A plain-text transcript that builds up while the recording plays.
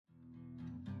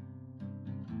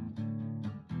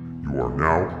You are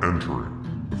now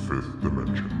entering the fifth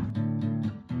dimension.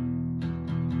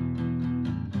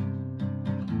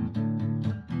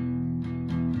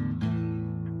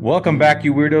 Welcome back,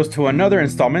 you weirdos, to another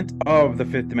installment of the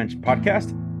Fifth Dimension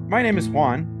podcast. My name is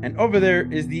Juan, and over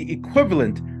there is the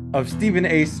equivalent of Stephen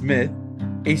A. Smith,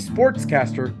 a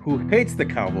sportscaster who hates the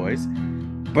Cowboys.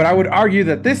 But I would argue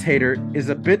that this hater is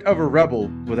a bit of a rebel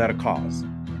without a cause.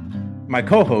 My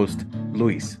co host,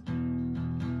 Luis.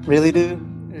 Really, dude?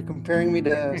 You're comparing me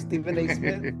to Stephen A.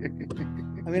 Smith?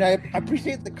 I mean, I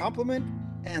appreciate the compliment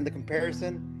and the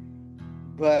comparison,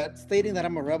 but stating that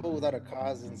I'm a rebel without a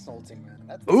cause is insulting, man.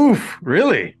 That's insulting. Oof,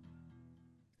 really?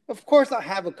 Of course I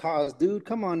have a cause, dude.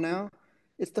 Come on now.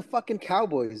 It's the fucking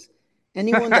Cowboys.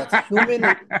 Anyone that's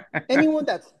human, anyone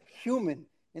that's human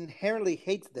inherently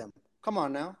hates them. Come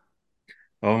on now.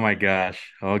 Oh my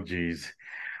gosh. Oh, geez.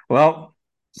 Well,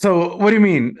 so what do you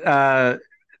mean?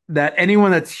 That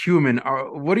anyone that's human,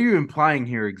 what are you implying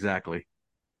here exactly?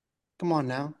 Come on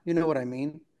now. You know what I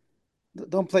mean.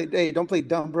 Don't play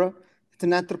dumb, bro. It's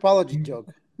an anthropology joke.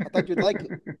 I thought you'd like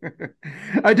it.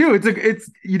 I do. It's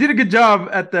you did a good job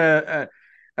at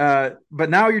but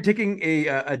now you're taking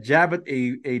a jab at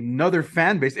another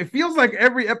fan base. It feels like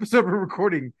every episode we're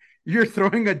recording, you're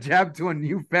throwing a jab to a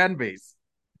new fan base.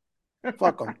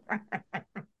 Fuck them.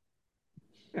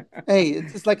 Hey,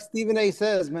 it's just like Stephen A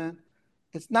says, man.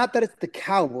 It's not that it's the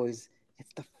Cowboys,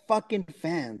 it's the fucking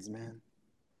fans, man.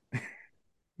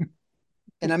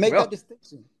 And I made that Well,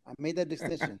 distinction. I made that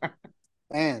distinction.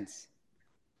 Fans.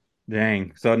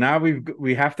 dang. So now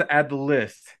we have to add the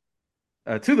list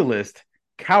to the list,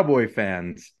 Cowboy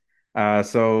fans.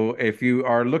 So if you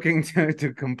are looking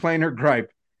to complain or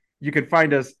gripe, you can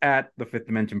find us at the Fifth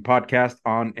Dimension Podcast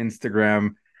on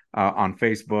Instagram, on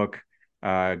Facebook.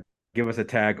 Uh, Give us a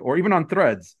tag, or even on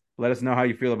Threads. Let us know how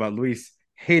you feel about Luis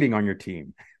hating on your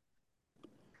team.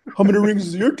 How many rings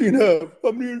does your team have?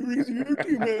 How many rings does your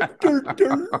team have? Dur,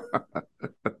 dur.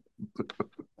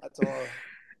 That's all.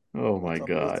 Oh my That's all it is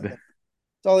to God. them.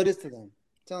 That's all it is to them. I'm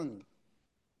telling you. I'm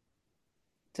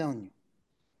telling you.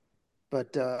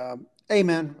 But hey,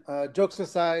 man. Jokes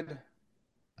aside,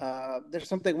 there's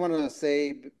something I want to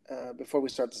say before we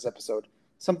start this episode.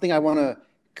 Something I want to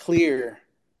clear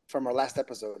from our last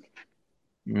episode.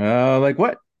 Like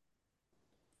what?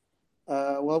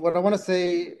 Well, what I want to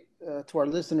say to our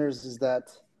listeners is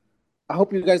that I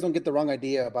hope you guys don't get the wrong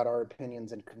idea about our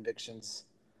opinions and convictions,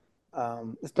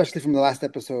 especially from the last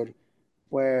episode,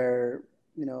 where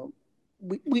you know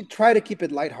we try to keep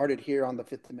it lighthearted here on the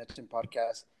Fifth Dimension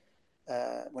podcast.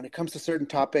 When it comes to certain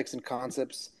topics and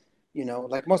concepts,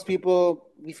 like most people,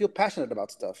 we feel passionate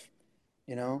about stuff,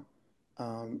 you know.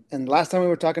 And last time we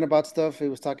were talking about stuff, I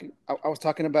was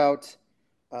talking about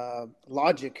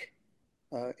logic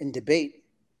in debate,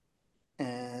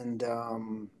 and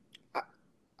I,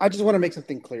 I just want to make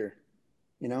something clear,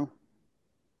 you know,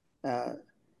 uh,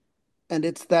 and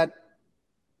it's that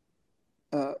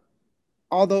uh,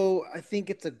 although I think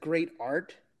it's a great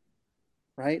art,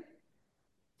 right?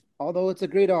 Although it's a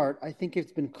great art, I think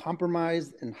it's been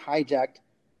compromised and hijacked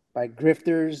by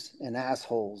grifters and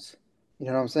assholes. You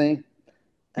know what I'm saying?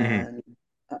 Mhm. And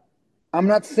uh, I'm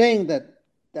not saying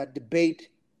that debate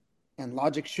and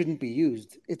logic shouldn't be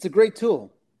used. It's a great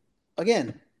tool.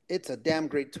 Again, it's a damn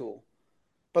great tool.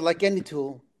 But like any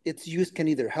tool, its use can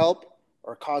either help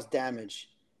or cause damage.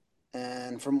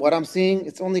 And from what I'm seeing,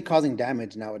 it's only causing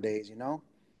damage nowadays, you know?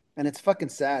 And it's fucking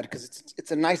sad because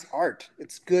it's a nice art.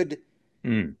 It's good.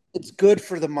 Mm. It's good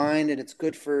for the mind and it's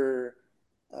good for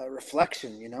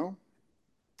reflection, you know?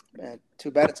 And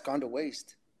too bad it's gone to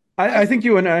waste. I I think think.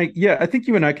 you and I, yeah, I think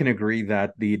you and I can agree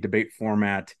that the debate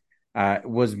format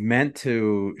was meant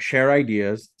to share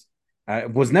ideas,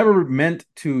 was never meant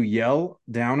to yell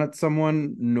down at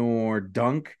someone nor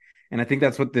dunk. And I think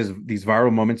that's what these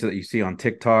viral moments that you see on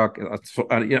TikTok,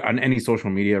 on any social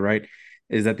media, right?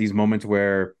 Is that these moments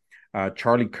where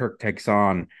Charlie Kirk takes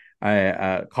on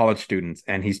college students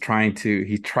and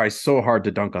he tries so hard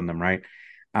to dunk on them, right?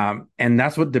 And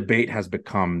that's what debate has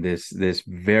become, this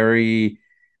very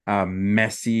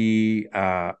messy,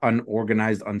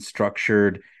 unorganized,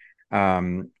 unstructured.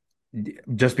 Um,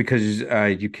 just because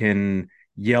you can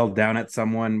yell down at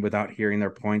someone without hearing their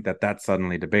point, that's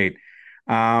suddenly debate.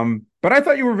 But I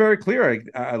thought you were very clear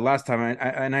last time,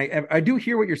 and I do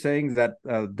hear what you're saying, that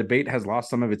debate has lost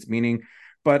some of its meaning.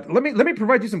 But let me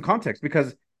provide you some context,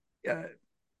 because uh,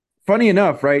 funny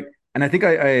enough, right? And I think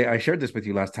I shared this with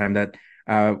you last time, that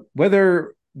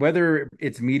whether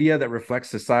it's media that reflects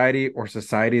society or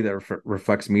society that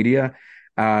reflects media,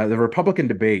 the Republican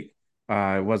debate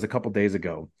was a couple days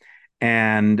ago,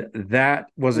 and that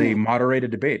was a Mm.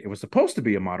 moderated debate. It was supposed to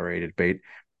be a moderated debate,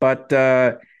 But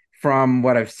from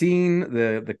what I've seen,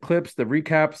 the clips, the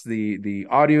recaps, the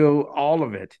audio, all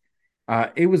of it,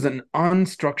 it was an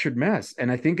unstructured mess, and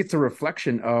I think it's a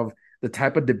reflection of the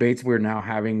type of debates we're now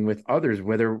having with others.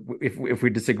 Whether if we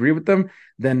disagree with them,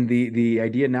 then the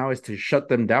idea now is to shut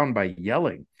them down by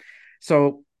yelling.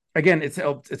 So again, it's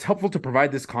helpful to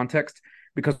provide this context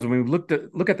because when we look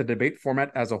at the debate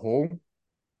format as a whole,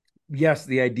 yes,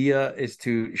 the idea is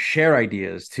to share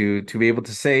ideas, to be able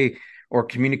to say or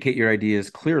communicate your ideas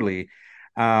clearly.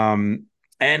 And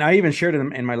I even shared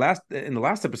in the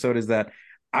last episode is that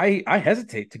I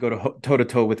hesitate to go to toe to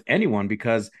toe with anyone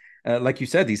because, like you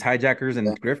said, these hijackers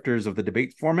and grifters of the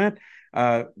debate format,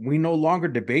 we no longer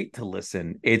debate to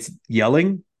listen. It's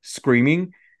yelling,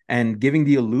 screaming, and giving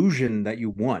the illusion that you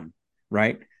won.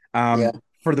 Right? Yeah.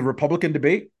 For the Republican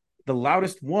debate, the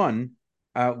loudest one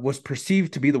was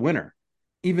perceived to be the winner,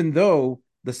 even though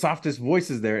the softest voice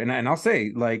is there. And I'll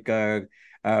say, like, Nikki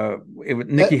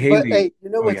But Haley. hey, you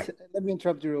know Oh what? yeah, Let me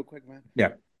interrupt you real quick, man.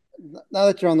 yeah. Now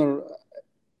that you're on the,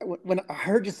 when I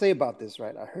heard you say about this,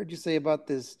 right? I heard you say about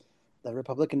this, the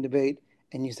Republican debate,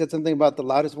 and you said something about the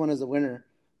loudest one is the winner,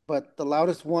 but the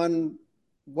loudest one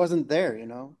wasn't there, you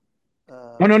know?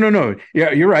 Oh no, no, no.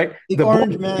 Yeah, you're right. The The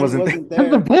orange bullhorn man wasn't wasn't there.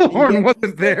 The there, and bullhorn yet he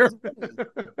wasn't still there. was winning.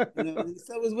 You know, he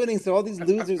still was winning. So all these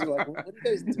losers are like, "What are you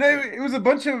guys No, doing?" it was a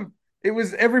bunch of. It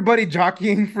was everybody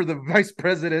jockeying for the vice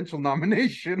presidential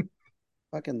nomination.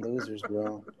 Fucking losers,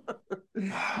 bro.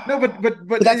 No, but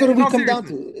But that's what in we all come down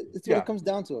seriousness, to. It's what it yeah, comes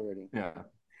down to already. yeah.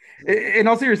 So, In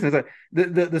all seriousness,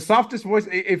 the softest voice.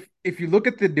 If you look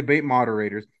at the debate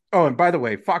moderators. Oh, and by the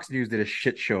way, Fox News did a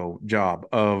shit show job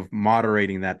of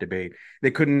moderating that debate. They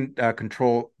couldn't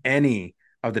control any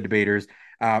of the debaters,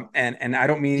 and I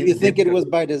don't do you mean think it was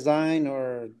by design,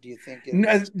 or do you think it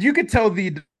was? you could tell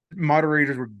the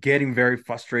moderators were getting very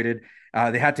frustrated.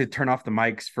 They had to turn off the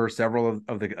mics for several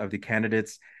of the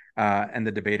candidates and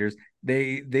the debaters.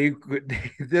 They could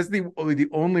that's the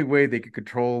only way they could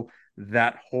control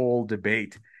that whole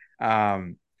debate.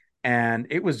 Um, and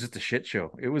it was just a shit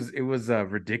show. It was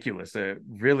ridiculous.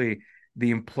 Really,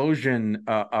 the implosion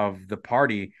of the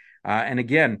party. And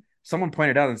again, someone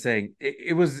pointed out and saying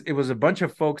it was a bunch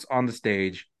of folks on the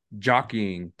stage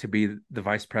jockeying to be the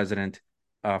vice president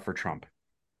for Trump.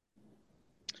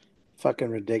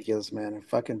 Fucking ridiculous, man. A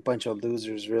fucking bunch of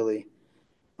losers, really.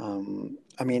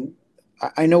 I mean,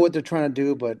 I know what they're trying to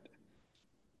do, but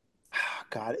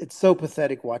God, it's so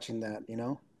pathetic watching that, you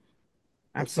know?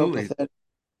 It's so Absolutely. pathetic.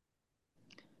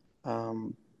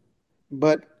 Um,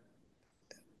 but,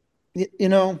 you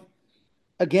know,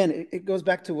 again, it goes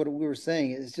back to what we were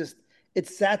saying. It's just,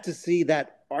 it's sad to see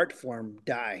that art form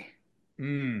die.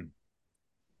 Mm.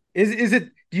 Is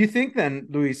it? Do you think then,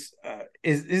 Luis,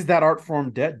 is that art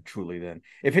form dead truly? Then,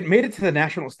 if it made it to the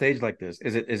national stage like this,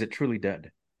 is it truly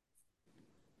dead?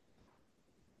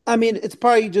 I mean, it's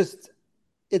probably just,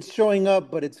 it's showing up,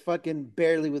 but it's fucking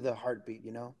barely with a heartbeat,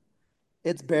 you know?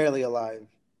 It's barely alive.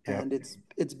 Yeah, And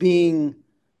it's being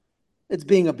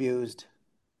abused.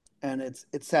 And it's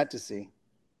sad to see.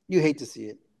 You hate to see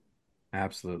it.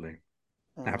 absolutely,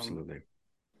 Um, absolutely.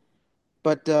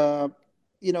 but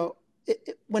you know,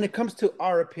 when it comes to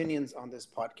our opinions on this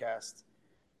podcast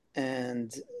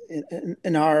and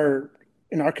in our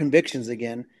convictions,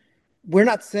 again, we're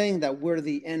not saying that we're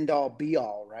the end all be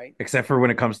all, right? Except for when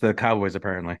it comes to the Cowboys,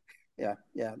 apparently. Yeah,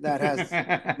 yeah, that has,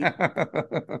 I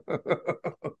mean,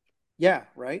 yeah,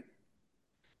 right.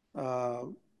 Uh,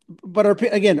 but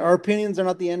again, our opinions are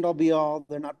not the end all be all.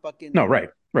 They're not No, fucking. right,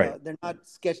 right. They're not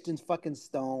sketched in fucking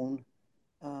stone.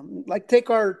 Like take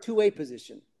our two-way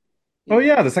position. You Oh know,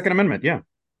 yeah, the Second Amendment. Yeah.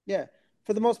 yeah,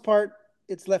 for the most part,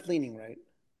 it's left leaning, right?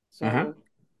 Uh-huh. So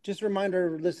just remind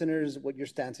our listeners what your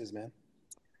stance is, man.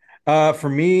 For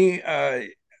me,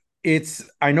 it's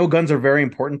I know guns are very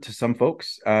important to some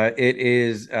folks. It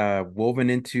is woven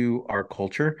into our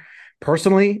culture.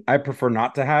 Personally, I prefer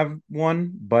not to have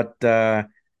one, but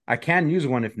I can use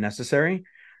one if necessary.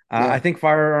 I Yeah. think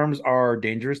firearms are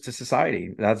dangerous to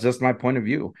society. That's just my point of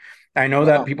view. I know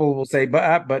that Wow. people will say,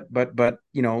 but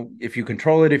if you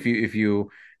control it, if you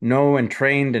know and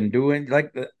trained and doing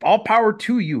like all power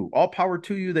to you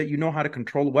that you know how to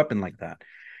control a weapon like that.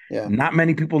 Yeah. Not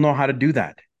many people know how to do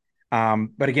that.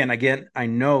 But again, I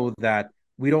know that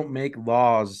we don't make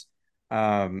laws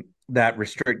that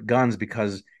restrict guns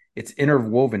because it's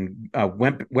interwoven.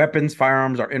 Weapons,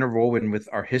 firearms are interwoven with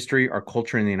our history, our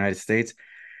culture in the United States.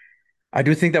 I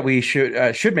do think that we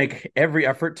should make every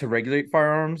effort to regulate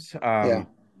firearms. Yeah.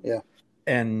 Yeah.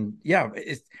 And yeah,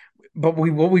 but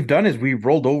what we've done is we've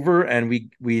rolled over and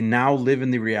we now live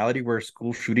in the reality where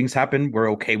school shootings happen.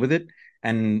 We're okay with it,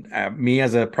 and me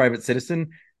as a private citizen,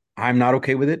 I'm not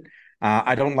okay with it.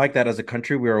 I don't like that as a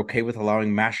country. We're okay with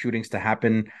allowing mass shootings to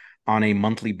happen on a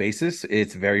monthly basis.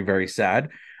 It's very, very sad.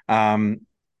 Um,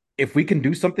 if we can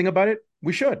do something about it,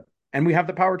 we should, and we have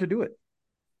the power to do it.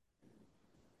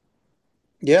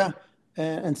 Yeah,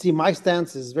 and see, my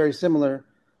stance is very similar,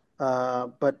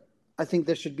 but I think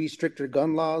there should be stricter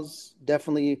gun laws,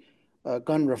 definitely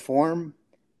gun reform,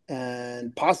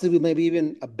 and possibly maybe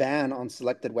even a ban on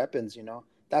selected weapons.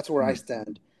 That's where I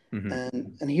stand. Mm-hmm.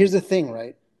 And here's the thing,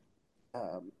 right?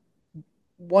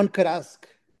 One could ask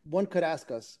one could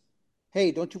ask us,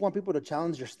 "Hey, don't you want people to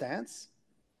challenge your stance?"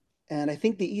 And I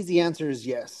think the easy answer is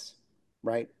yes,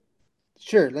 right?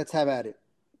 Sure, let's have at it.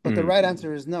 But the Mm-hmm. right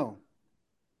answer is no.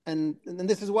 And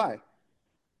this is why.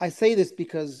 I say this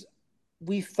because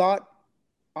we've thought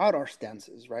out our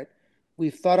stances, right?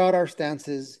 We've thought out our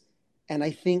stances, and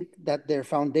I think that their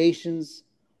foundations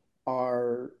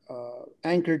are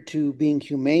anchored to being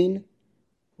humane,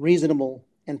 reasonable,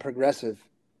 and progressive.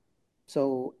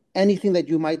 So anything that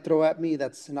you might throw at me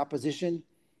that's in opposition,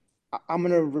 I'm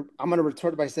gonna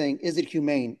retort by saying, is it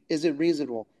humane? Is it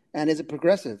reasonable? And is it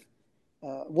progressive?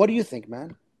 What do you think,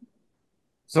 man?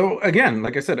 So again,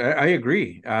 like I said, I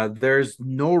agree. There's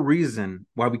no reason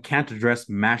why we can't address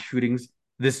mass shootings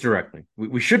this directly.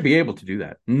 We should be able to do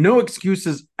that. No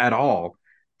excuses at all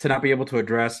to not be able to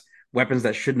address weapons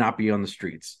that should not be on the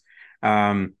streets.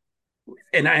 Um,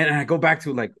 and I go back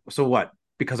to like, so what?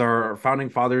 Because our founding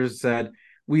fathers said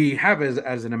we have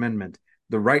as an amendment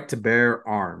the right to bear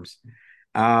arms.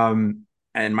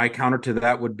 And my counter to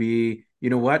that would be, you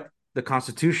know what? The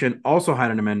Constitution also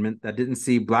had an amendment that didn't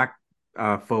see black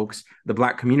folks, the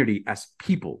black community, as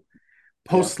people.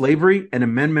 Yeah, Post slavery, an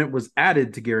amendment was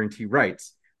added to guarantee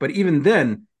rights. But even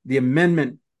then, the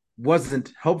amendment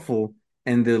wasn't helpful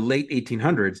in the late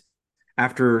 1800s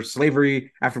after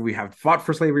slavery, after we have fought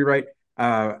for slavery, right?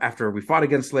 After we fought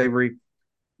against slavery,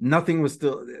 nothing was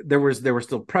still there was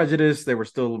still prejudice, there was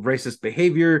still racist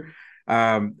behavior.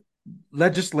 Um,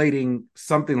 Legislating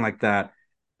something like that,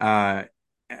 uh,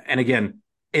 and again,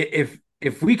 if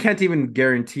we can't even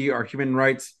guarantee our human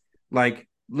rights, like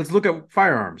let's look at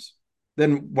firearms.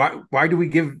 Then why do we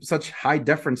give such high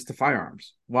deference to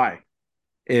firearms? Why?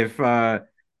 if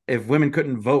if women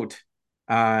couldn't vote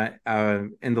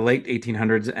in the late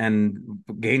 1800s and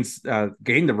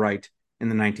gained the right in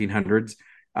the 1900s,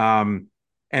 um,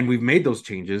 and we've made those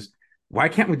changes, why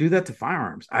can't we do that to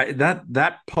firearms?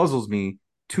 That puzzles me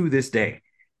to this day.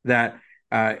 That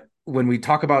when we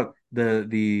talk about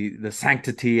the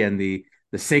sanctity and the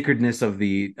sacredness of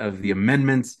the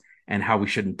amendments and how we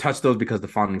shouldn't touch those because the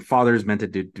founding fathers meant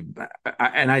it to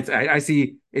and I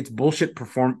see it's bullshit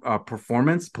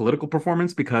performance, political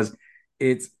performance, because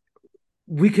it's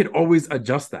we could always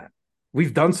adjust that.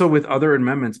 We've done so with other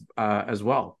amendments as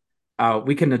well.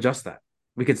 We can adjust that.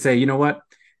 We could say, you know what,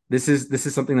 this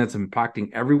is something that's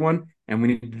impacting everyone, and we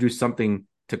need to do something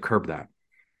to curb that.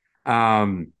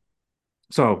 Um,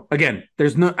 so again,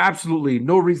 there's absolutely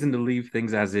no reason to leave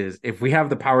things as is. If we have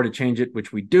the power to change it,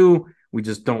 which we do, we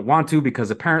just don't want to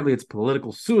because apparently it's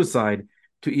political suicide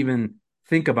to even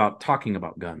think about talking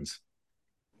about guns.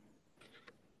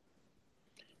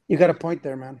 you got a point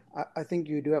there, man. I think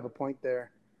you do have a point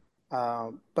there.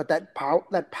 But that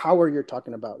power you're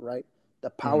talking about, right? The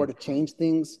power Mm-hmm. to change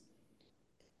things,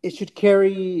 it should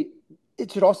carry.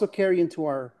 It should also carry into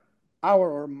our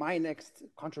or my next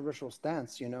controversial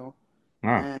stance.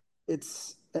 Ah. And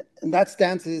it's and that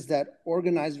stance is that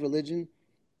organized religion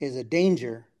is a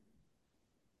danger,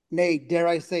 nay, dare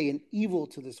I say, an evil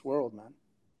to this world, man.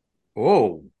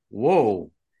 Whoa,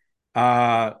 whoa.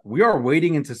 We are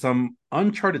wading into some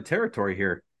uncharted territory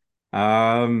here.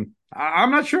 I'm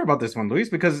not sure about this one, Luis,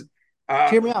 because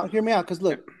Hear me out. Hear me out.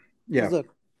 yeah,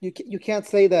 You can't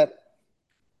say that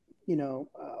you know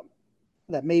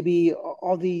that maybe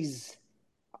all these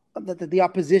that the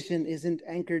opposition isn't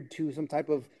anchored to some type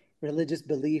of religious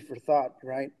belief or thought,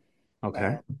 right?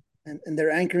 okay. Uh, and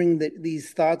they're anchoring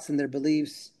these thoughts and their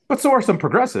beliefs, But so are some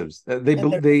progressives. They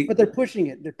but they're pushing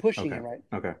it. They're pushing okay, it, right?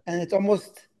 okay. And it's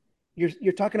almost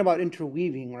you're talking about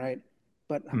interweaving, right?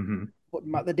 But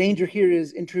Mm-hmm. the danger here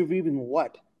is interweaving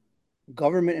what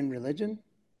government and religion,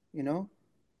 you know.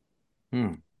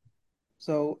 Hmm.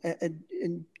 So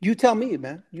and you tell me,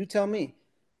 man. You tell me.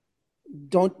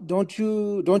 Don't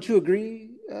you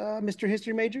agree, Mr.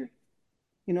 History Major?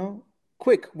 You know,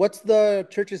 quick. What's the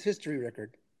church's history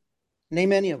record?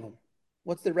 Name any of them.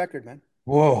 What's the record, man?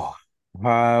 Whoa.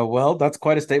 Well, that's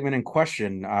quite a statement in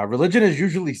question. Religion is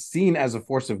usually seen as a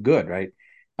force of good, right?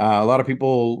 A lot of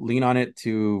people lean on it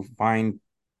to find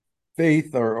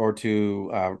faith or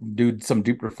to do some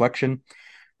deep reflection.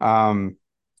 Um,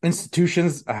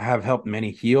 institutions have helped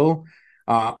many heal.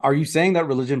 Are you saying that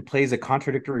religion plays a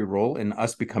contradictory role in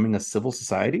us becoming a civil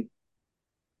society?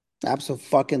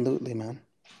 Absolutely, man.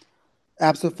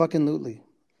 Absolutely.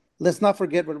 Let's not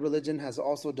forget what religion has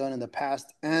also done in the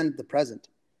past and the present.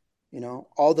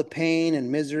 All the pain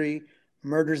and misery,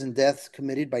 murders and deaths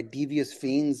committed by devious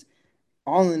fiends,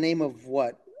 all in the name of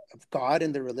what? Of God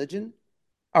and the religion?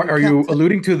 You Are can't you tell.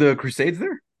 alluding to the Crusades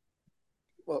there?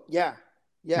 Well, yeah,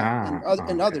 yeah, and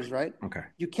Okay, others, right? okay.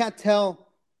 You can't tell.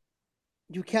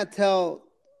 You can't tell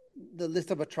the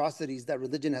list of atrocities that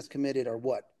religion has committed are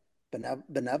what?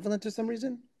 Benevolent to some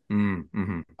reason?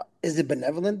 Mm-hmm. Is it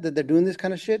benevolent that they're doing this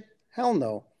kind of shit? Hell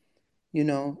no. you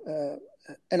know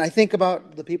and I think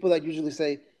about the people that usually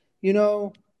say, you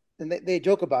know and they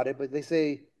joke about it, but they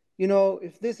say,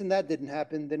 if this and that didn't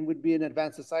happen, then we'd be an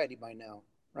advanced society by now,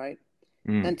 right?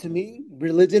 Mm. And to me,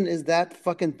 religion is that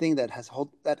fucking thing that has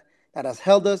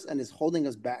held us and is holding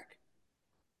us back,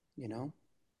 you know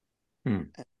Mm.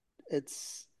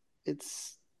 it's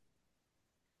it's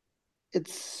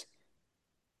it's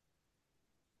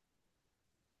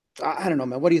I don't know,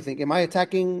 man. What do you think? Am I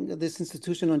attacking this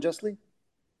institution unjustly?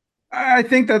 I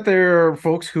think that there are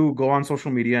folks who go on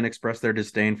social media and express their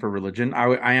disdain for religion.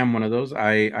 I am one of those.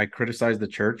 I criticize the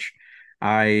church.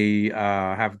 I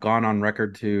have gone on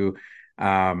record to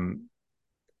um,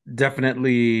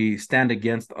 definitely stand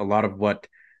against a lot of what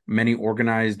many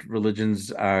organized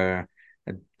religions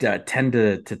tend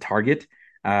to target,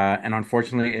 and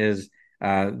unfortunately, is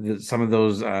some of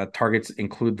those targets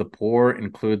include the poor,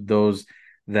 include those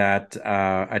that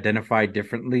identify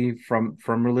differently from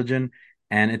religion,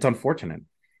 and it's unfortunate.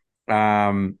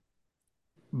 Um,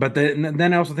 but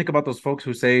then I also think about those folks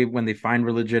who say when they find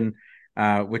religion,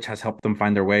 which has helped them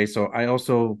find their way. So I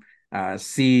also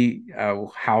see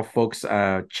how folks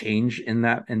change in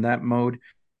that mode.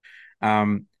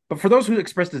 But for those who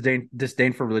express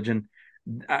disdain for religion,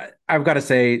 I've got to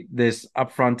say this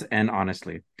upfront and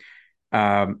honestly.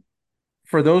 Um,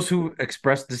 for those who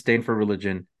express disdain for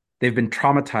religion, they've been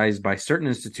traumatized by certain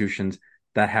institutions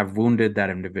that have wounded that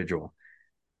individual.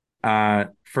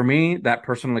 For me, that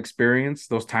personal experience,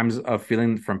 those times of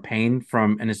feeling from pain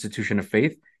from an institution of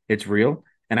faith, it's real.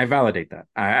 And I validate that.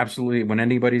 I absolutely, when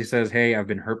anybody says, "Hey, I've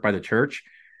been hurt by the church,"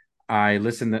 I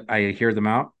listen, I hear them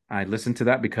out. I listen to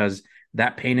that because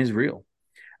that pain is real.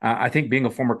 I think being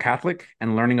a former Catholic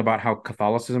and learning about how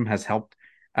Catholicism has helped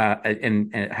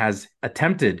and has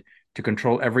attempted to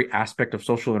control every aspect of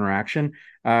social interaction,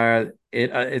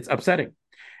 it's upsetting.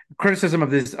 Criticism of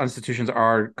these institutions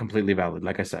are completely valid,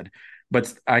 like I said,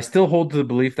 but I still hold to the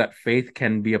belief that faith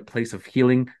can be a place of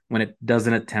healing when it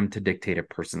doesn't attempt to dictate a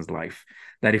person's life.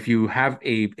 That if you have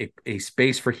a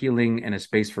space for healing and a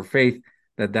space for faith,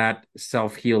 that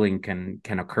self healing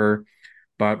can occur.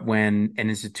 But when an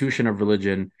institution of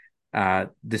religion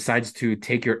decides to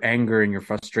take your anger and your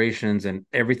frustrations and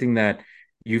everything that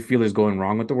you feel is going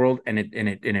wrong with the world, and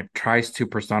it tries to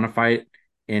personify it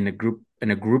in a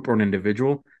group or an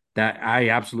individual, that I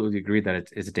absolutely agree that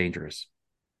it's dangerous.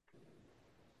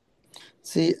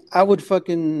 See, I would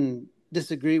fucking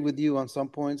disagree with you on some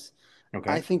points. I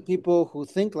Okay. think people who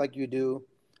think like you do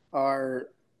are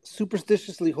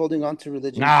superstitiously holding on to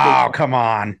religion No, come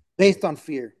on. based on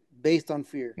fear. Based on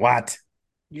fear. What?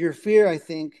 Your fear, I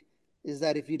think, is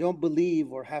that if you don't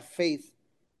believe or have faith,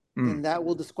 then Mm. that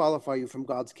will disqualify you from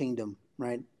God's kingdom,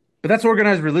 right? But that's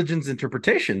organized religion's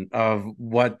interpretation of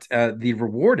what the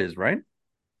reward is, right?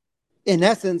 In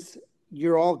essence,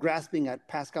 you're all grasping at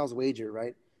Pascal's wager,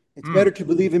 right? It's better Mm. to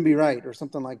believe and be right, or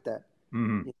something like that.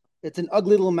 Mm. It's an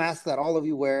ugly little mask that all of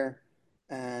you wear,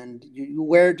 and you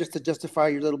wear it just to justify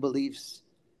your little beliefs.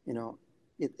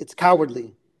 It's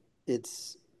cowardly.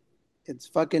 It's it's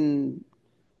fucking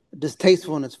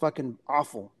distasteful, and it's fucking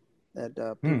awful that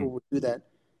people Mm. would do that.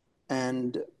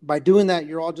 And by doing that,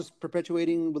 you're all just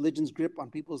perpetuating religion's grip on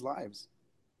people's lives.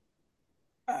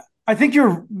 I think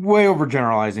you're way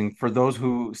overgeneralizing for those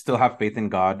who still have faith in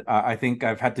God. I think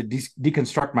I've had to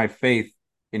deconstruct my faith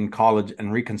in college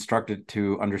and reconstruct it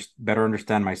to better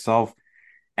understand myself.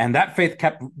 And that faith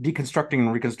kept deconstructing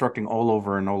and reconstructing all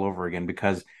over and all over again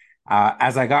because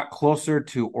as I got closer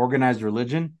to organized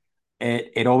religion,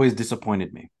 it always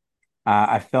disappointed me.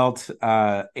 I felt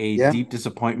a Yeah. deep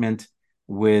disappointment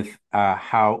with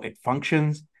how it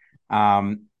functions.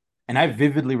 Um, and I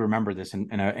vividly remember this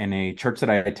in a church that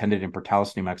I attended in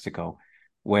Portales, New Mexico,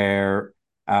 where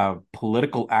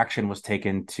political action was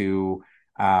taken to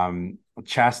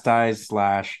chastise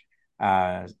slash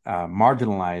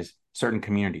marginalize certain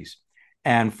communities.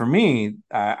 And for me,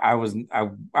 I wasn't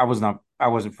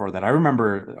for that. I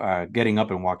remember getting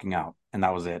up and walking out, and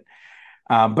that was it.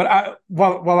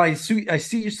 While I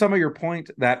see some of your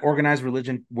point that organized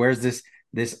religion wears this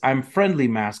I'm friendly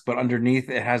mask, but underneath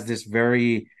it has this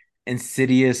very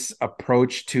insidious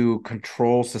approach to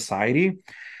control society.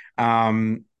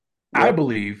 Um, I Yep.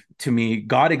 believe, to me,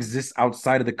 God exists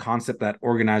outside of the concept that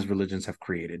organized religions have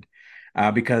created,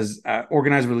 because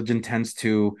organized religion tends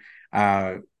to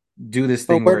uh, do this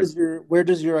But thing where where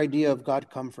does your idea of God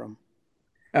come from?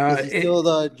 Is uh, he it, still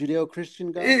the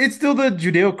Judeo-Christian God? it's still the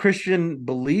Judeo-Christian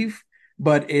belief,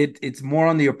 but it's more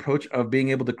on the approach of being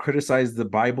able to criticize the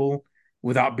Bible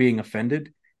without being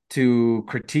offended, to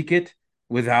critique it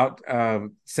without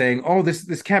saying, "Oh,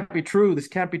 this can't be true. This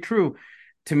can't be true."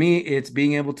 To me, it's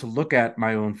being able to look at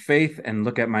my own faith and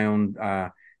look at my own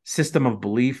system of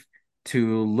belief,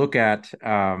 to look at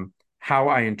how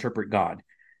I interpret God,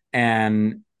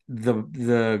 and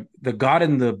the God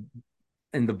in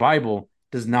the Bible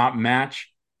does not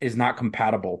match, is not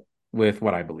compatible with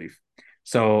what I believe.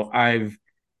 So I've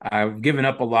given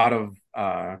up a lot of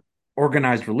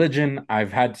organized religion.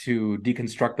 I've had to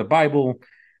deconstruct the Bible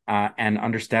and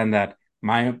understand that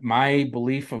my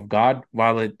belief of God,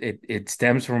 while it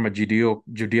stems from a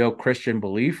Judeo Christian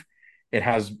belief, it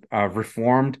has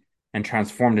reformed and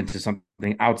transformed into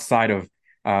something outside of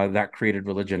that created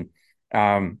religion.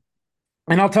 Um,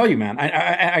 and I'll tell you, man,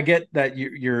 I get that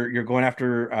you're going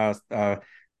after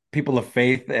people of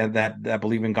faith that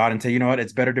believe in God and say, you know what,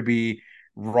 it's better to be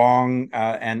wrong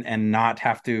and not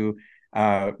have to,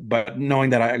 but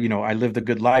knowing that I lived a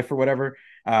good life or whatever.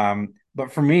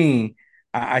 But for me,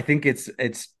 I think it's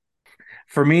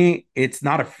for me, it's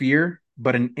not a fear,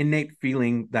 but an innate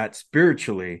feeling that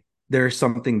spiritually there's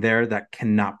something there that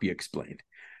cannot be explained.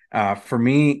 For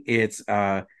me, it's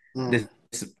Mm. this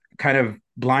kind of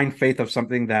blind faith of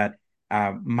something that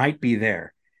might be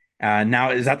there.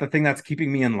 Now, is that the thing that's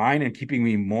keeping me in line and keeping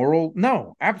me moral?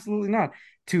 No, absolutely not.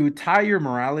 To tie your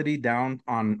morality down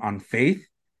on faith,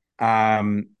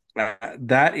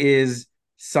 that is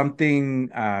something.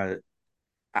 I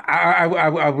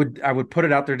would put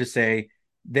it out there to say,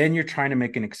 then you're trying to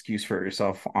make an excuse for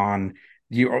yourself on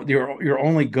you're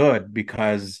only good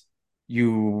because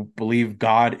you believe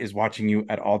God is watching you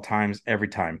at all times, every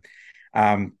time.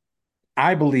 Um,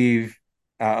 I believe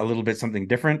a little bit something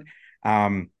different.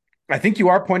 Um, I think you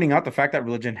are pointing out the fact that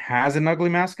religion has an ugly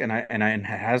mask, and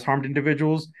has harmed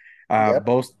individuals, Yep.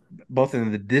 both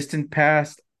in the distant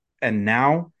past and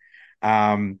now.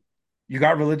 Um, you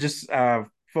got religious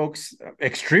folks,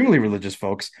 extremely religious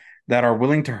folks, that are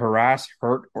willing to harass,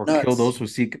 hurt, or kill Nuts. those who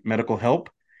seek medical help,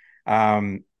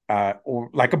 or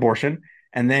like abortion.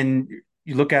 And then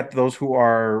you look at those who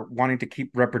are wanting to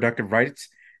keep reproductive rights.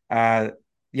 Uh,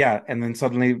 yeah, and then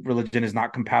suddenly religion is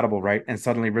not compatible, right? And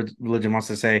suddenly religion wants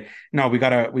to say, no, we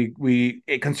gotta we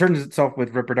it concerns itself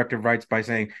with reproductive rights by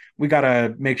saying we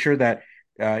gotta make sure that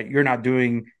you're not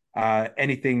doing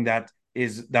anything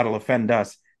that'll offend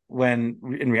us.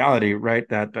 When in reality, right,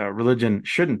 that religion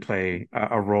shouldn't play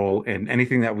a role in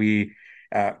anything that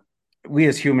uh, we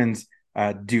as humans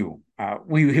do.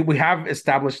 We have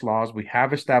established laws, we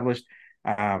have established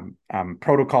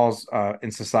protocols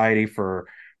in society for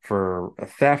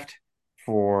theft,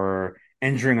 for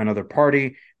injuring another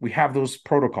party. We have those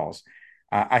protocols.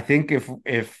 I think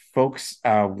if folks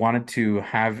wanted to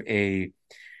have a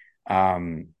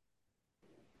an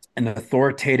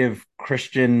authoritative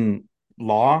Christian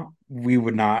law, we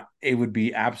would not. It would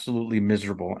be absolutely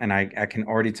miserable, and I can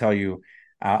already tell you,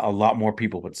 a lot more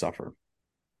people would suffer.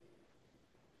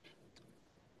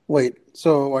 Wait,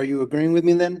 so are you agreeing with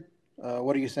me then?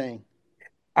 What are you saying?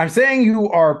 I'm saying you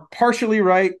are partially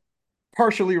right,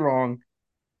 partially wrong,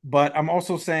 but I'm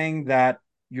also saying that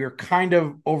you're kind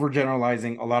of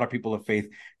overgeneralizing a lot of people of faith,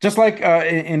 just like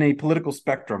in a political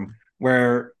spectrum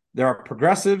where there are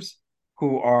progressives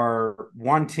who are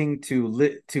wanting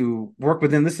to work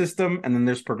within the system, and then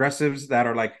there's progressives that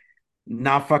are like,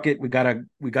 nah, fuck it, we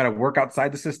gotta work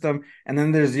outside the system, and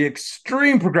then there's the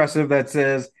extreme progressive that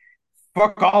says,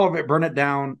 fuck all of it, burn it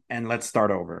down, and let's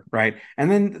start over, right?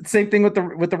 And then same thing with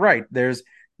the right. There's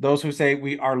those who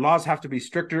say our laws have to be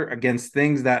stricter against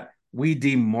things that we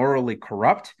deem morally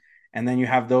corrupt. And then you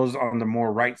have those on the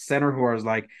more right center who are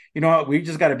like, you know what, we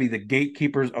just got to be the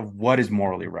gatekeepers of what is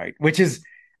morally right, which is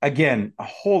again a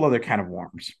whole other kind of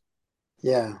worms.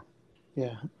 Yeah,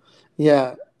 yeah,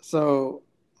 yeah. So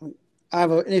I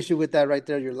have an issue with that right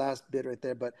there, your last bit right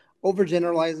there. But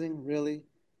overgeneralizing, really,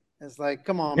 it's like,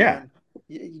 come on, Yeah. man.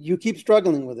 You keep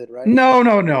struggling with it, right? No,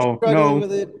 no, You keep no, struggling no,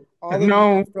 with it. All of you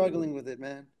no. keep struggling with it,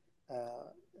 man. Uh,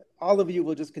 all of you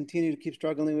will just continue to keep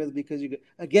struggling with it because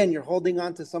again, you're holding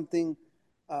on to something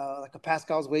like a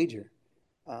Pascal's wager.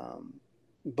 Um,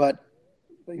 but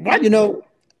What? you know,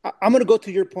 I'm going to go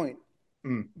to your point.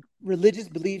 Mm. Religious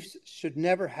beliefs should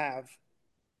never have,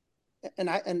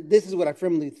 and this is what I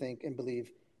firmly think and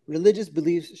believe. Religious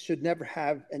beliefs should never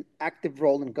have an active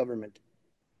role in government.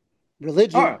 Oh,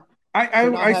 Religion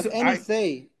should not have any I,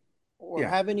 say or yeah,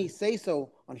 have any say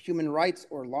so on human rights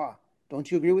or law. Don't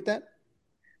you agree with that?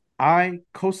 I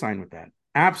co-sign with that.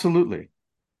 Absolutely.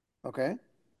 Okay.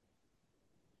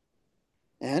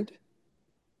 And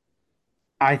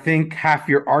I think half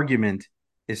your argument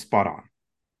is spot on.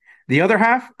 The other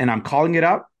half, and I'm calling it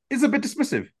out, is a bit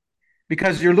dismissive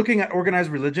because you're looking at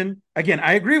organized religion. Again,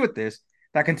 I agree with this.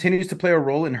 That continues to play a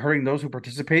role in hurting those who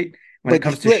participate when it but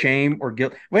you comes to split. shame or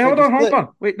guilt. Wait, But hold you on, hold split. on.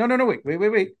 Wait, no,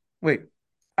 wait.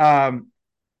 Um,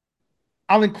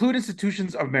 I'll include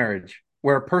institutions of marriage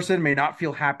where a person may not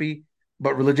feel happy,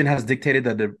 but religion has dictated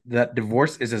that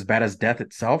divorce is as bad as death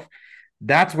itself.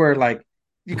 That's where, like,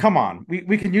 you come on.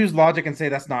 We can use logic and say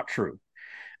that's not true.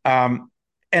 Um,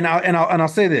 and I'll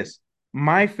say this: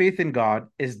 my faith in God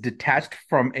is detached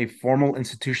from a formal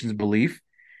institution's belief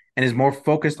and is more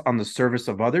focused on the service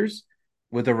of others,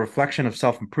 with a reflection of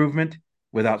self improvement,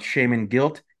 without shame and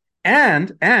guilt,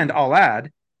 and I'll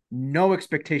add, no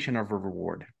expectation of a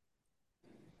reward.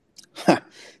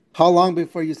 How long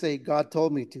before you say God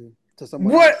told me to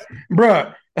someone What, else?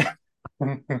 bruh?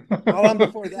 How long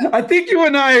before that? I think you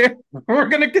and I we're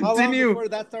gonna How long continue. before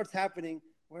that starts happening?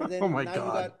 Where Oh then my now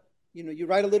you god! got, you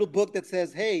write a little book that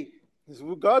says, "Hey, this is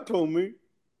what God told me."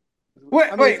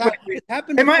 Wait, I mean, wait, wait, wait. it's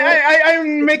happened Am before.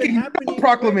 I'm It's been making no happening already.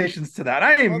 proclamations to that.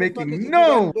 I am Motherfuckers making just be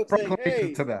writing no books saying, proclamations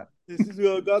 "Hey, to that, this is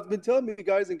what God's been telling me,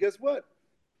 guys," and guess what?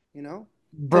 You know,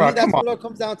 to me, bruh. Come that's on. what it all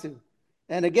comes down to.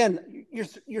 And again,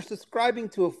 you're subscribing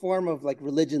to a form of like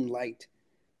religion light.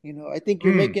 I think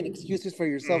you're Mm, making excuses for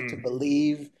yourself to mm,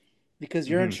 believe because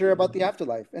you're mm-hmm. unsure about the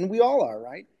afterlife, and we all are,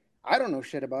 right? I don't know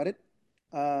shit about it,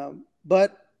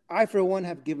 but I, for one,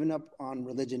 have given up on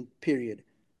religion. Period.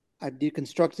 I've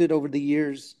deconstructed over the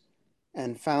years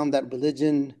and found that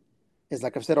religion is,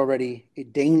 like I've said already, a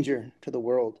danger to the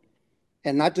world,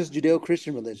 and not just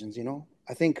Judeo-Christian religions.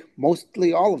 I think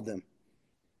mostly all of them.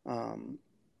 Um,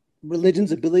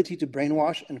 Religion's ability to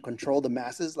brainwash and control the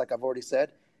masses, like I've already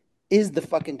said, is the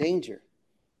fucking danger.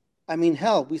 I mean,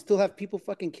 hell, we still have people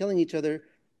fucking killing each other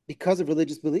because of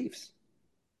religious beliefs.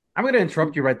 I'm going to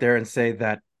interrupt you right there and say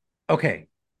that, okay,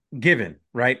 given,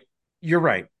 right? You're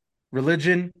right.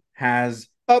 Religion has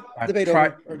Oh, debate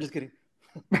tried. over. Or just kidding.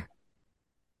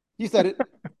 You said it.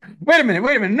 Wait a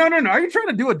minute. No. Are you trying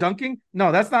to do a dunking?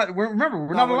 No, that's not. Remember,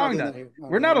 we're No, not we're not allowing doing that. that here. No,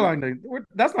 We're no, not we're not. allowing that.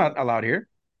 That's No, not allowed here.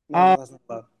 no, Um, no, that's not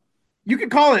allowed. you can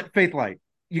call it faith light.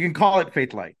 You can call it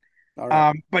faith light. All right.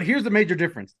 But here's the major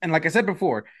difference. And like I said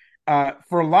before,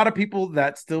 for a lot of people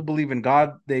that still believe in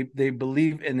God, they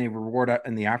believe in a reward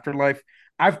in the afterlife.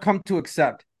 I've come to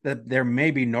accept that there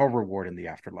may be no reward in the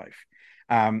afterlife.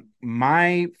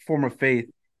 My form of faith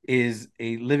is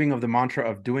a living of the mantra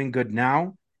of doing good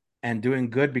now and doing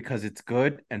good because it's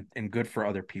good and good for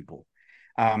other people.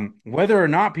 Whether or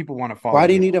not people want to follow Why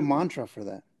do you me, need a mantra for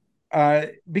that?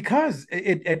 because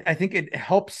I think it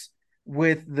helps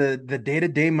with the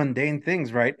day-to-day mundane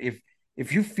things, right?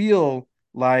 If you feel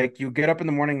like you get up in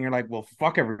the morning and you're like, well,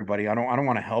 fuck everybody, I don't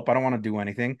want to help, I don't want to do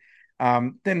anything,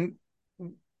 then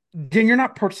you're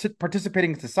not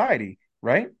participating in society,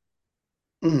 right?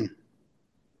 Mm,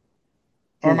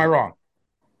 Or am I mm. wrong?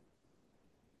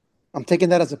 I'm taking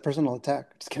that as a personal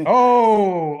attack. Just kidding.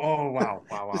 Wow,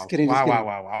 Just kidding. Just wow, kidding.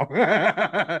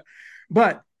 wow.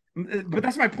 but but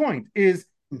that's my point is,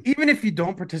 Mm. even if you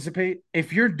don't participate,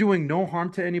 if you're doing no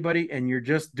harm to anybody and you're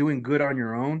just doing good on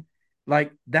your own,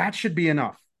 like that should be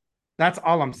enough. That's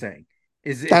all I'm saying.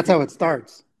 Is That's how it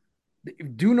starts.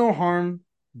 do no harm,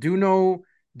 do no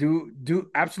do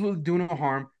absolutely do no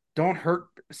harm. Don't hurt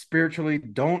spiritually.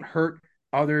 Don't hurt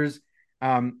others.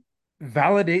 Um,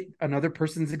 Validate another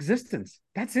person's existence.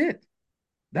 That's it.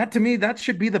 That to me, that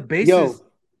should be the Yo, basis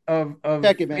of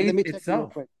check it, man. Let faith me check you real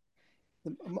itself. quick.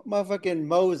 Motherfucking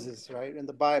Moses, right, in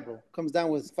the Bible, comes down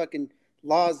with fucking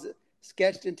laws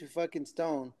sketched into fucking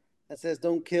stone that says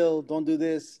don't kill, don't do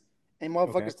this, and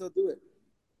motherfuckers Okay, still do it.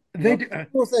 they do, And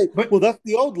people say, but well, that's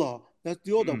the old law. That's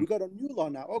the old law. mm, We got a new law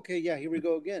now. Okay, yeah, here we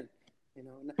go again.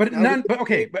 but Now none. But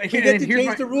okay, we get and to here's change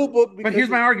my the rule book but because here's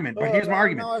my argument. But here's my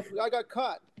argument. now I got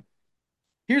caught.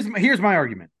 Here's my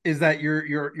argument is that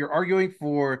you're arguing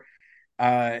for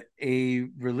a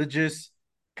religious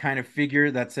kind of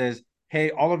figure that says,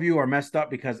 hey, all of you are messed up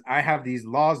because I have these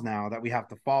laws now that we have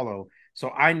to follow. So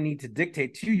I need to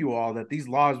dictate to you all that these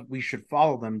laws, we should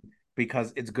follow them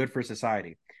because it's good for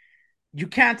society. You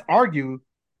can't argue,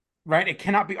 right? It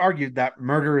cannot be argued that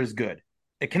murder is good.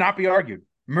 It cannot be argued.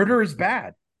 Murder is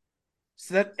bad.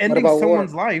 So that What ending about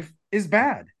someone's war? life is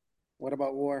bad. What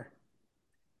about war?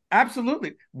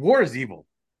 Absolutely. War is evil.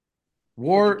 But you're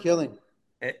War, killing.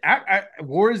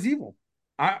 war is evil.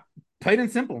 I, plain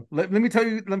and simple. Let me tell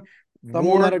you, Some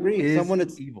will not war agree.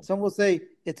 is evil. Some will say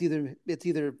it's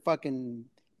either fucking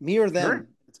me or Sure. them.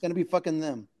 It's gonna be fucking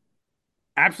them.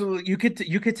 Absolutely. You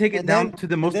could take it And down then to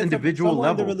the and most then individual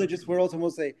somewhere in the level. religious world, someone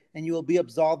will say, and you will be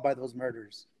absolved by those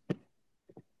murders.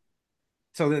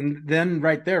 So then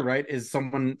right there, right, is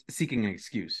someone seeking an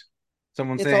excuse.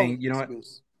 Someone It's always saying, an you know what?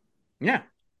 excuse. I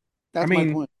That's my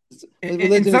mean, point. With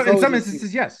religion, it's in always some an excuse.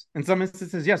 instances, yes. In some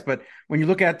instances, yes. But when you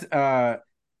look at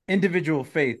individual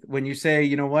faith, when you say,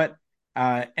 you know what,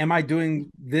 am I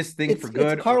doing this thing for It's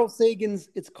good? Or Carl Sagan's.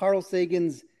 It's Carl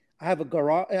Sagan's. I have a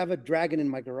garage. I have a dragon in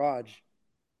my garage.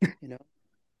 You know,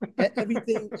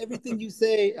 everything you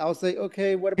say, I'll say,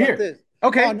 okay. What about here, this? Oh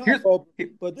okay, no, bro.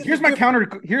 But this here's is my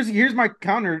different. counter. Here's my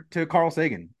counter to Carl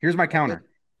Sagan. Here's my Okay, counter.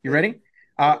 You hit it, ready? hit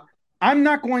Uh, it. I'm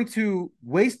not going to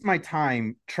waste my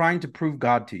time trying to prove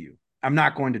God to you. I'm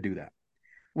not going to do that.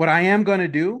 What I am going to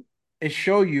do is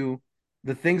show you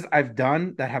the things I've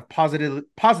done that have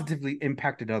positively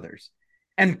impacted others.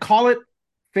 And call it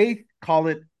faith, call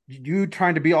it you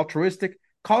trying to be altruistic,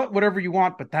 call it whatever you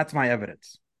want, but that's my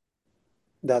evidence.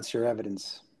 That's your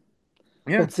evidence.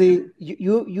 Yeah. But see,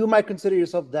 you might consider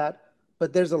yourself that,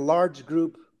 but there's a large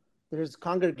group. There's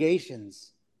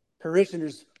congregations,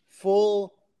 parishioners,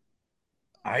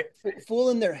 I full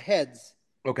in their heads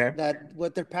okay. that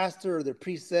what their pastor or their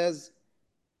priest says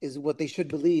is what they should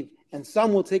believe, and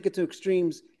some will take it to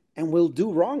extremes and will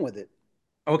do wrong with it.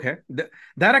 Okay.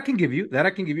 That I can give you. That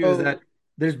I can give you is that So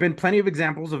there's been plenty of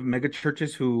examples of mega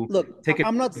churches who look, take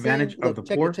I'm not saying advantage of the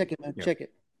look, poor. check it, man, Yeah. check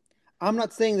it. I'm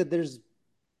not saying that there's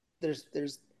there's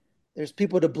there's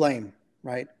people to blame,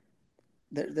 right?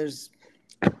 There's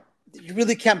you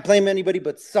really can't blame anybody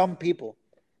but some people.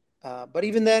 But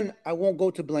even then, I won't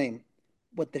go to blame.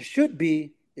 What there should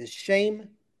be is shame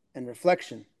and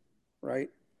reflection, right?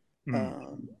 Hmm.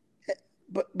 Um,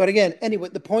 but again, anyway,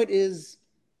 the point is,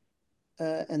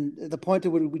 and the point to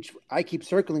which I keep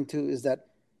circling to is that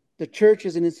the church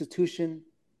is an institution,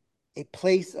 a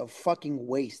place of fucking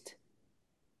waste,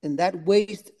 and that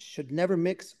waste should never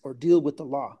mix or deal with the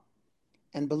law.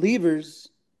 And believers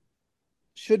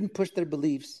shouldn't push their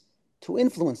beliefs to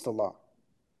influence the law.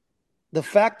 The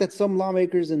fact that some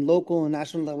lawmakers in local and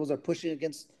national levels are pushing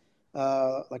against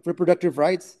like reproductive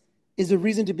rights is a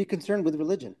reason to be concerned with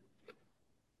religion.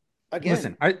 Again,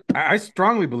 Listen, I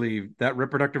strongly believe that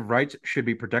reproductive rights should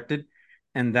be protected,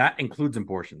 and that includes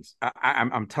abortions.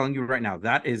 I'm telling you right now,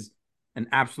 that is an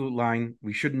absolute line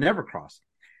we should never cross.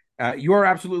 You are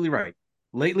absolutely right.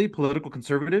 Lately, political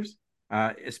conservatives,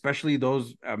 especially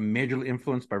those majorly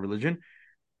influenced by religion,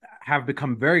 have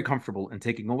become very comfortable in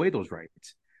taking away those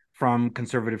rights from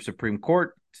conservative Supreme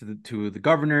Court to the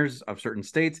governors of certain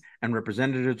states and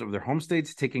representatives of their home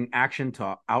states taking action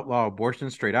to outlaw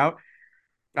abortion straight out.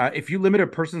 If you limit a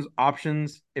person's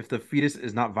options if the fetus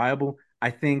is not viable, I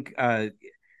think there's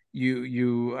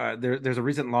a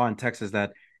recent law in Texas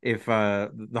that if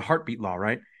the heartbeat law,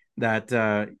 right,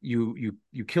 that you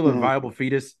kill a mhm. viable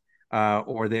fetus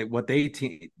or what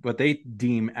they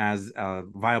deem as a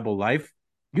viable life,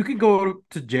 you can go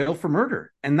to jail for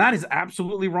murder, and that is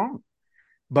absolutely wrong.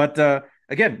 But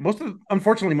again,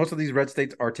 unfortunately, most of these red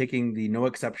states are taking the no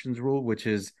exceptions rule, which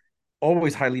is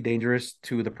always highly dangerous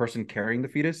to the person carrying the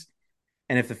fetus.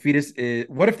 And if the fetus is,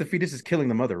 what if the fetus is killing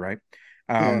the mother, right?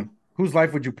 Yeah. Whose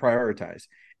life would you prioritize?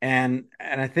 And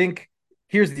I think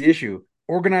here's the issue: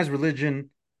 organized religion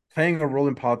playing a role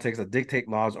in politics that dictate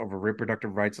laws over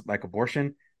reproductive rights like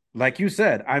abortion. Like you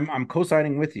said, I'm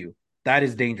co-signing with you. That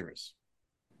is dangerous.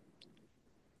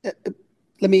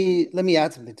 Let me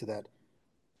add something to that.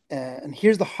 And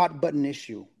here's the hot button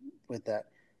issue with that.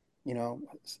 You know,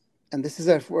 and this is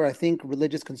where I think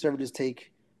religious conservatives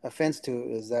take offense to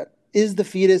is that is the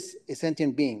fetus a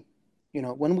sentient being? You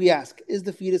know, when we ask, is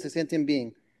the fetus a sentient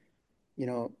being? You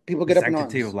know, people The get up in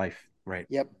sanctity of arms. life, right?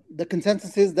 Yep. The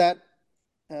consensus is that,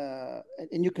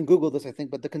 and you can Google this, I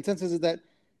think, but the consensus is that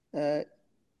uh,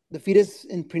 the fetus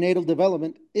in prenatal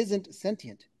development isn't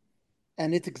sentient.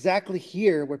 And it's exactly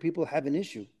here where people have an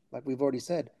issue, like we've already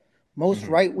said. Most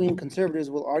Mm-hmm. right wing conservatives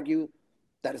will argue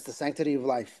that it's the sanctity of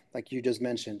life, like you just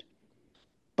mentioned.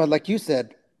 But like you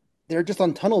said, they're just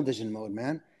on tunnel vision mode,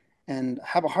 man, and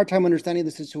have a hard time understanding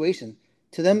the situation.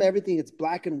 To them, everything is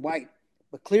black and white,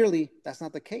 but clearly that's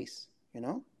not the case, you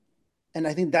know. And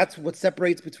I think that's what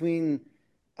separates between,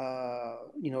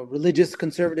 religious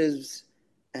conservatives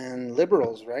and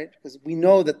liberals, right? Because we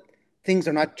know that things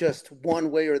are not just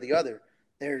one way or the other.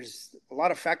 There's a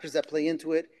lot of factors that play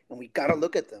into it, and we got to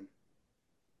look at them.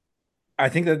 I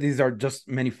think that these are just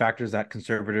many factors that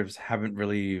conservatives haven't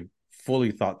really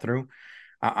fully thought through.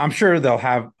 I'm sure they'll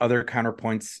have other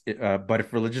counterpoints, but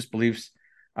if religious beliefs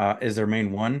is their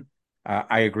main one,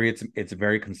 I agree. It's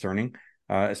very concerning,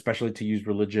 especially to use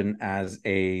religion as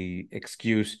a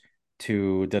excuse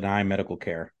to deny medical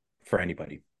care for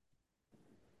anybody.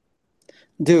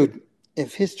 Dude,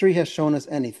 if history has shown us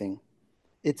anything,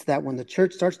 it's that when the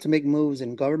church starts to make moves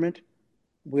in government,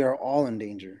 we are all in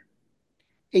danger.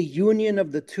 A union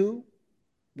of the two,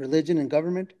 religion and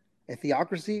government, a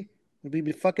theocracy, would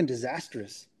be fucking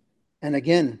disastrous. And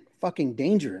again, fucking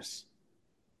dangerous.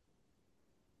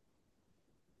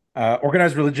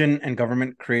 Organized religion and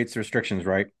government creates restrictions,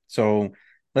 right? So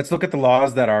let's look at the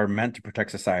laws that are meant to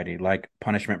protect society, like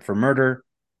punishment for murder,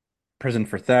 prison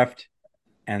for theft,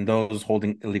 and those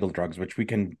holding illegal drugs, which we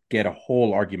can get a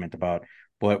whole argument about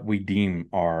what we deem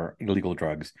are illegal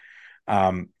drugs.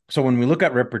 So when we look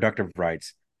at reproductive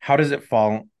rights, how does it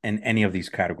fall in any of these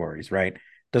categories, right?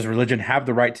 Does religion have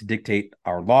the right to dictate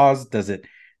our laws? Does it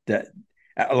that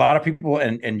a lot of people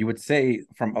and you would say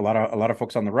from a lot of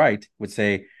folks on the right would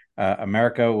say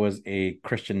America was a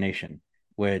Christian nation,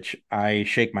 which I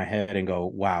shake my head and go,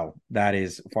 wow, that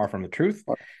is far from the truth.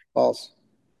 False.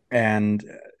 And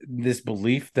this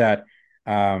belief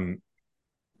um,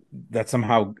 that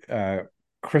somehow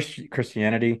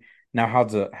Christianity now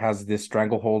has this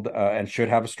stranglehold and should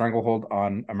have a stranglehold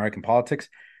on American politics.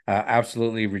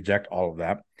 Absolutely reject all of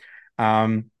that.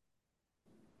 Um,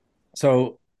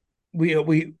 so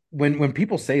we when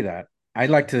people say that, I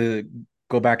like to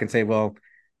go back and say, well,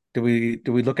 do we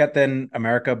look at then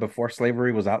America before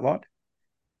slavery was outlawed?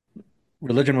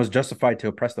 Religion was justified to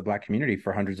oppress the black community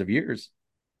for hundreds of years,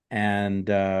 and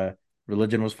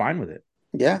religion was fine with it.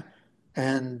 Yeah.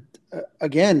 And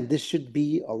again, this should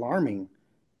be alarming,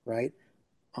 right?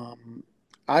 Um,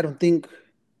 I don't think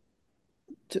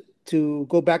to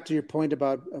go back to your point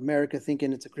about America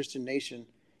thinking it's a Christian nation,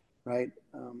 right?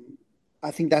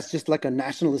 I think that's just like a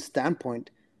nationalist standpoint,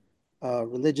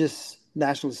 religious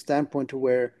nationalist standpoint, to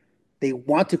where they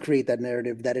want to create that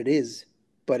narrative that it is,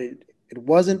 but it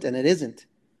wasn't and it isn't.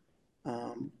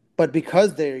 But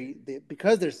because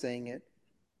they're saying it,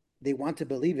 they want to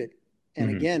believe it. And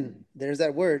Mm-hmm. again, there's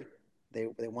that word. They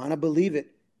want to believe it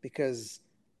because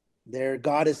their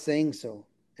God is saying so.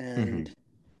 Mm-hmm. And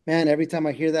man, every time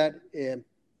I hear that,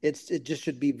 it just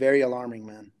should be very alarming,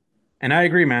 man. And I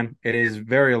agree, man. It is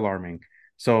very alarming.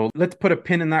 So let's put a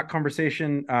pin in that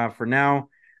conversation for now.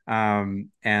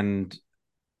 And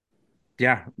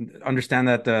yeah, understand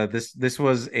that this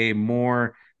was a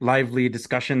more lively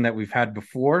discussion that we've had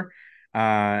before.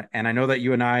 And I know that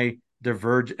you and I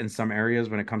diverge in some areas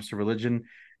when it comes to religion.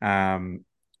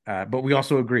 But we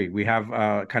also agree. We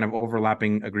have kind of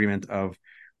overlapping agreement of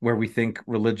where we think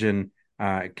religion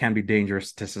can be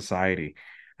dangerous to society.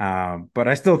 But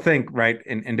I still think, right,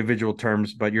 in individual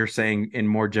terms, but you're saying in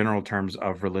more general terms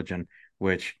of religion,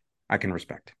 which I can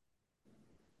respect.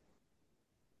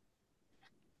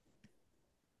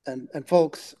 And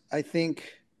folks, I think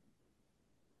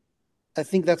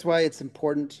that's why it's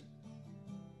important.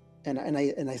 And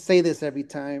I say this every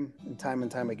time and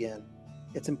time again.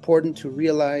 It's important to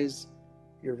realize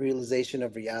your realization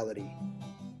of reality.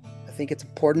 I think it's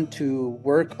important to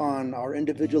work on our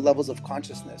individual levels of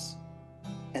consciousness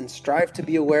and strive to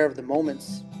be aware of the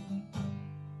moments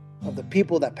of the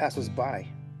people that pass us by.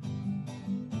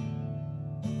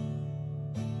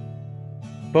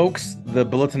 Folks, the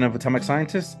Bulletin of Atomic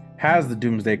Scientists has the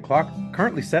doomsday clock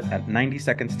currently set at 90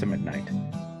 seconds to midnight.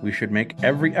 We should make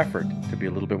every effort to be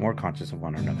a little bit more conscious of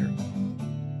one another.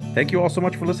 Thank you all so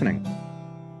much for listening.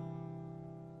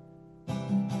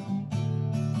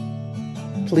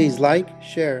 Please like,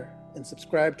 share, and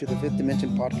subscribe to the Fifth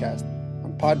Dimension podcast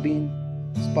on Podbean,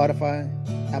 Spotify,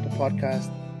 Apple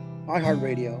Podcast,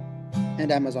 iHeartRadio,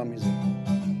 and Amazon Music.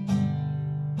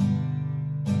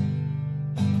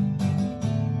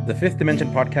 The Fifth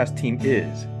Dimension podcast team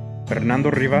is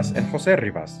Fernando Rivas and Jose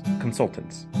Rivas,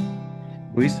 consultants.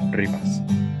 Luis Rivas,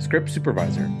 script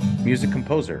supervisor, music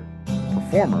composer,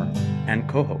 performer, and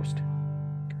co-host.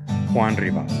 Juan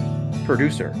Rivas,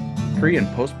 producer, pre- and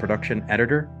post-production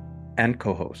editor, and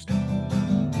co-host.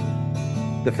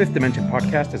 The Fifth Dimension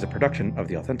podcast is a production of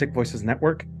the Authentic Voices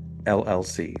Network,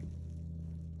 LLC.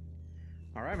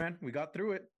 All right, man, we got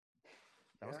through it.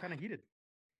 That was kind of heated.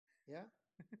 Yeah.